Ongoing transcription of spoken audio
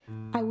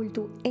I will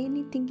do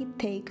anything it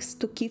takes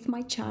to give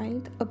my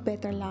child a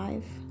better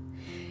life.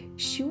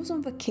 She was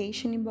on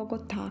vacation in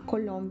Bogota,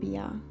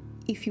 Colombia.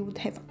 If you would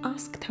have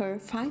asked her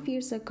 5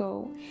 years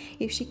ago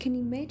if she can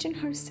imagine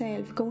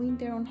herself going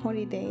there on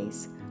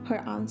holidays, her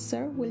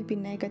answer will be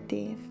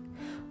negative.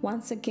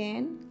 Once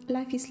again,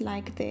 life is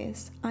like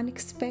this,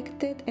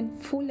 unexpected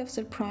and full of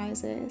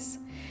surprises.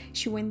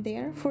 She went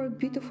there for a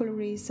beautiful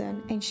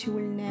reason and she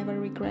will never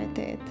regret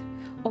it.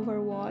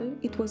 Overall,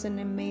 it was an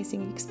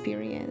amazing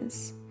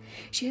experience.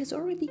 She has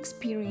already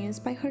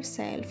experienced by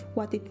herself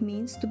what it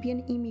means to be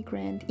an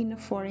immigrant in a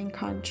foreign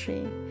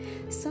country.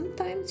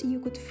 Sometimes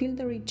you could feel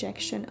the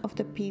rejection of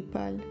the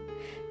people.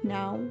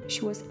 Now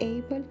she was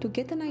able to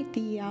get an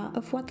idea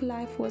of what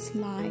life was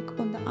like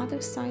on the other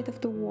side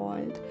of the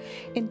world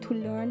and to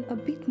learn a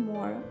bit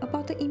more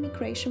about the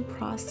immigration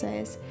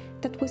process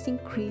that was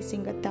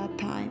increasing at that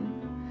time.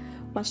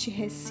 What she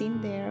has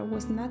seen there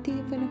was not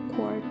even a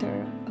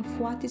quarter of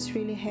what is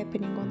really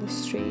happening on the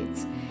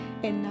streets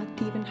and not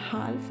even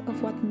half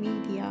of what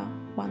media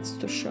wants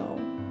to show.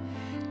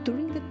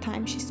 During the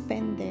time she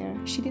spent there,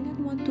 she did not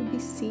want to be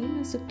seen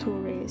as a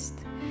tourist.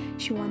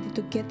 She wanted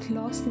to get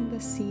lost in the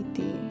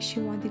city. She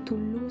wanted to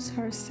lose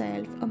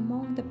herself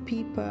among the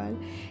people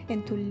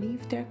and to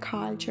live their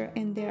culture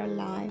and their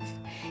life,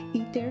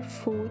 eat their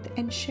food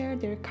and share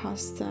their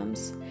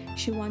customs.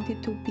 She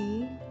wanted to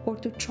be, or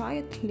to try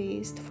at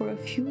least for a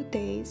few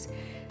days,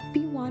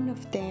 be one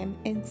of them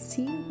and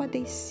see what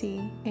they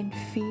see and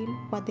feel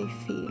what they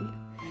feel.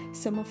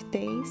 Some of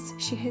days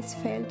she has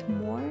felt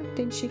more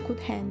than she could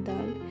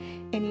handle,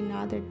 and in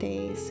other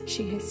days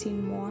she has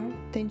seen more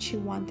than she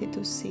wanted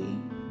to see.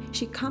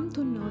 She came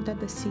to know that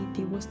the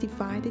city was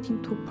divided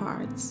in two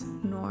parts,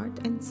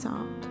 north and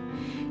south.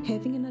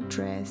 Having an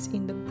address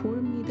in the poor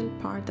middle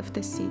part of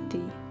the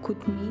city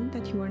could mean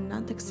that you are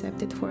not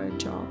accepted for a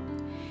job.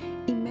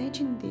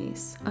 Imagine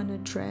this, an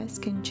address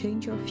can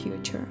change your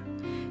future.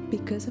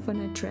 Because of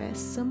an address,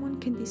 someone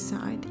can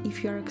decide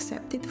if you are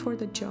accepted for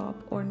the job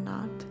or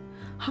not.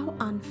 How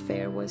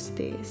unfair was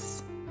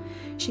this?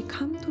 She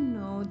came to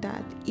know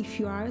that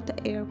if you are at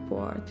the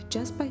airport,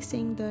 just by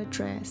saying the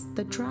address,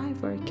 the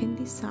driver can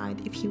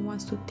decide if he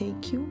wants to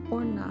take you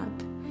or not.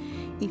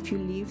 If you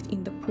lived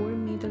in the poor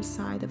middle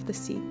side of the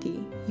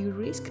city, you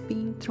risk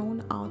being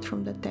thrown out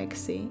from the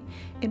taxi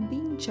and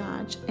being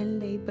judged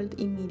and labeled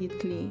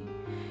immediately.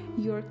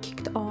 You're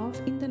kicked off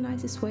in the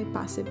nicest way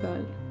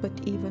possible, but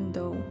even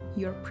though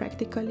you're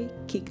practically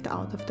kicked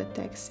out of the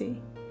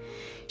taxi.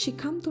 She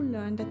came to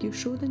learn that you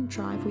shouldn't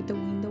drive with the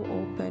window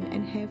open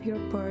and have your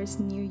purse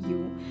near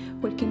you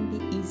where it can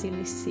be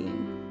easily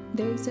seen.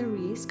 There is a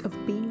risk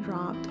of being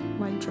robbed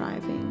while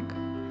driving.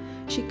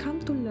 She came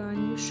to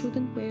learn you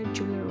shouldn't wear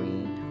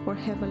jewelry or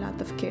have a lot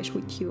of cash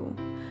with you.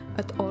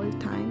 At all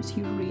times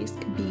you risk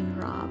being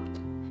robbed.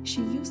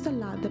 She used a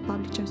lot the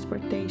public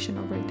transportation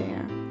over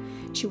there.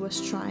 She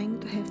was trying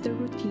to have the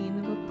routine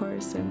of a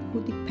person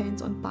who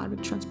depends on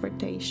public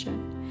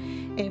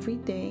transportation. Every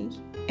day,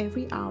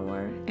 every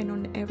hour, and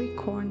on every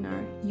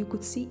corner, you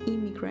could see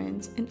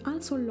immigrants and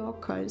also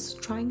locals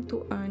trying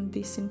to earn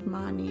decent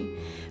money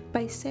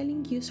by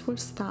selling useful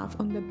stuff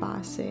on the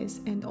buses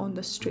and on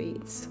the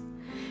streets.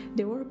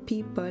 There were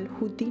people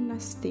who did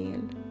not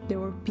steal. There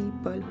were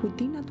people who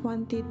did not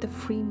wanted the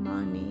free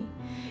money.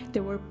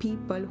 There were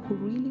people who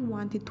really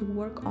wanted to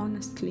work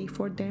honestly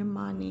for their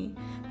money,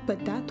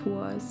 but that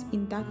was,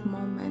 in that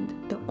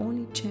moment, the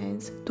only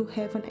chance to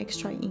have an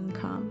extra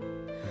income.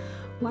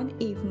 One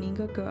evening,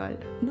 a girl,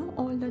 no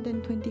older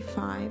than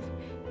 25,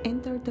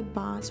 entered the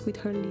bus with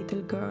her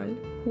little girl,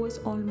 who was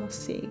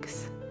almost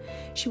 6.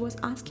 She was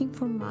asking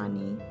for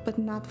money, but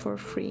not for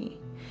free.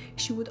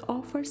 She would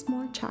offer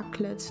small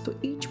chocolates to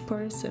each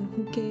person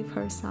who gave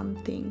her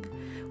something,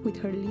 with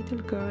her little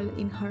girl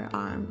in her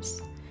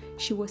arms.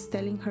 She was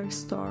telling her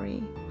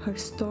story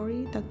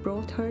that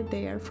brought her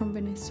there from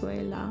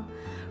Venezuela,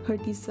 her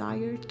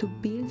desire to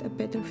build a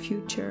better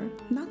future,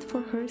 not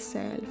for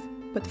herself,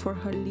 but for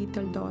her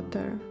little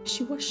daughter.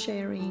 She was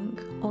sharing,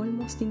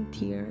 almost in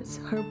tears,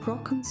 her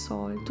broken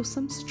soul to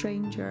some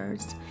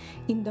strangers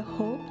in the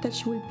hope that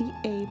she will be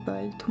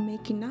able to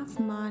make enough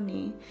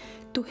money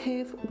to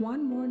have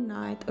one more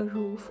night a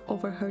roof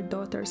over her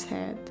daughter's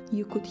head.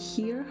 You could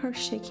hear her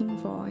shaking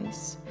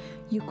voice.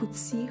 You could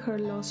see her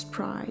lost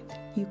pride.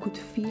 You could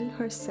feel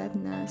her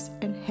sadness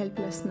and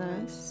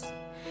helplessness.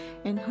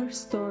 And her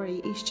story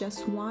is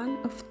just one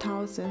of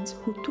thousands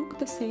who took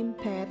the same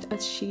path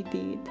as she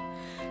did,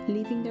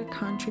 leaving their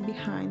country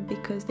behind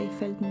because they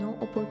felt no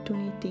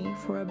opportunity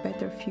for a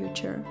better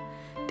future.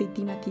 They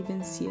did not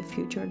even see a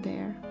future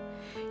there.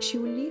 She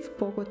will leave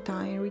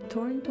Bogota and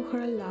return to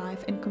her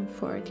life and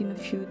comfort in a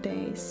few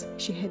days.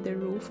 She had a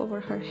roof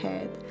over her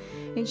head,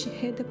 and she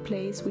had a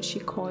place which she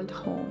called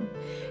home.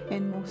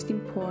 And most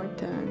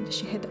important,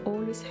 she had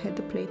always had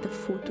a plate of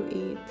food to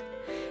eat.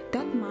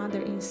 That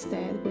mother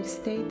instead will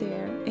stay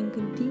there and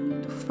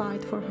continue to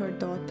fight for her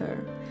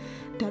daughter.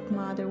 That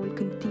mother will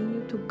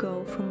continue to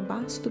go from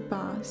bus to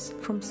bus,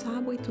 from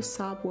subway to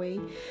subway,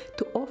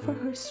 to offer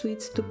her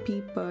sweets to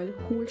people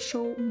who will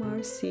show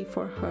mercy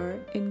for her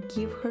and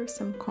give her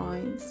some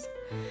coins.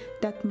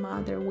 That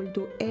mother will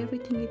do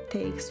everything it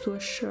takes to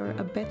assure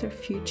a better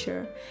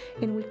future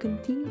and will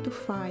continue to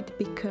fight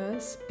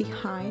because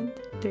behind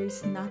there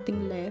is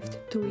nothing left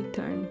to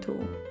return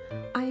to.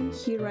 I am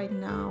here right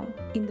now,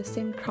 in the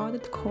same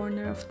crowded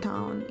corner of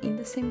town, in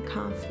the same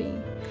cafe.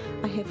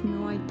 I have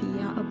no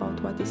idea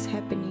about what is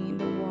happening in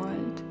the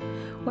world.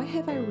 Why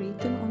have I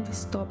written on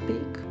this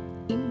topic?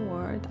 In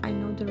word, I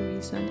know the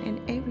reason,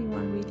 and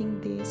everyone reading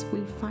this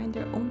will find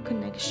their own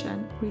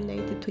connection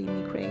related to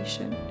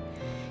immigration.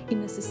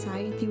 In a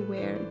society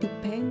where,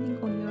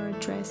 depending on your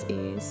address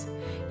is,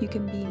 you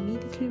can be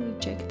immediately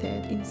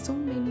rejected in so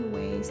many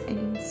ways and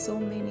in so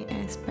many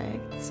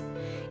aspects.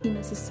 In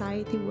a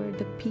society where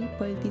the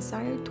people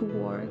desire to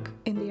work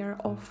and they are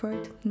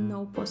offered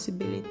no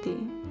possibility.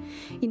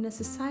 In a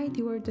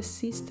society where the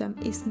system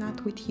is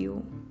not with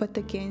you, but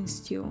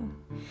against you.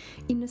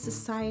 In a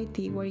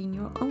society where in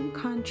your own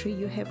country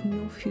you have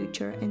no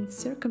future and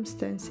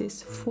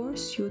circumstances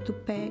force you to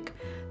pack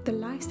the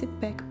lightest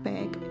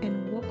backpack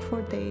and walk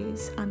for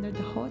days under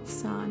the hot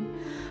sun,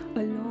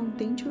 along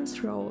dangerous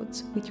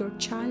roads with your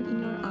child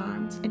in your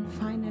arms, and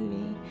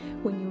finally,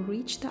 when you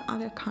reach the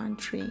other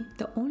country,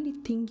 the only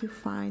thing you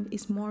find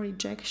is more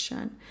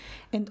rejection,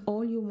 and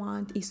all you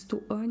want is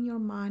to earn your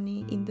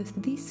money in the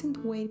decent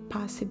way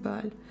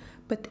possible,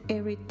 but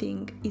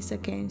everything is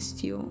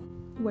against you.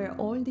 Where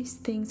all these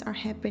things are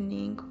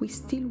happening, we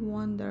still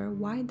wonder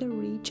why the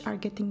rich are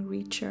getting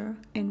richer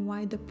and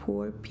why the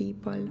poor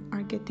people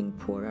are getting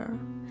poorer.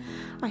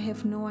 I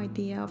have no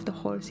idea of the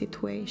whole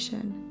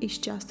situation. It's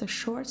just a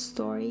short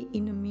story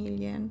in a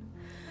million.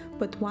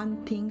 But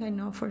one thing I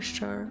know for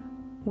sure,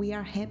 we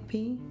are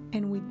happy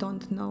and we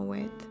don't know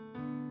it.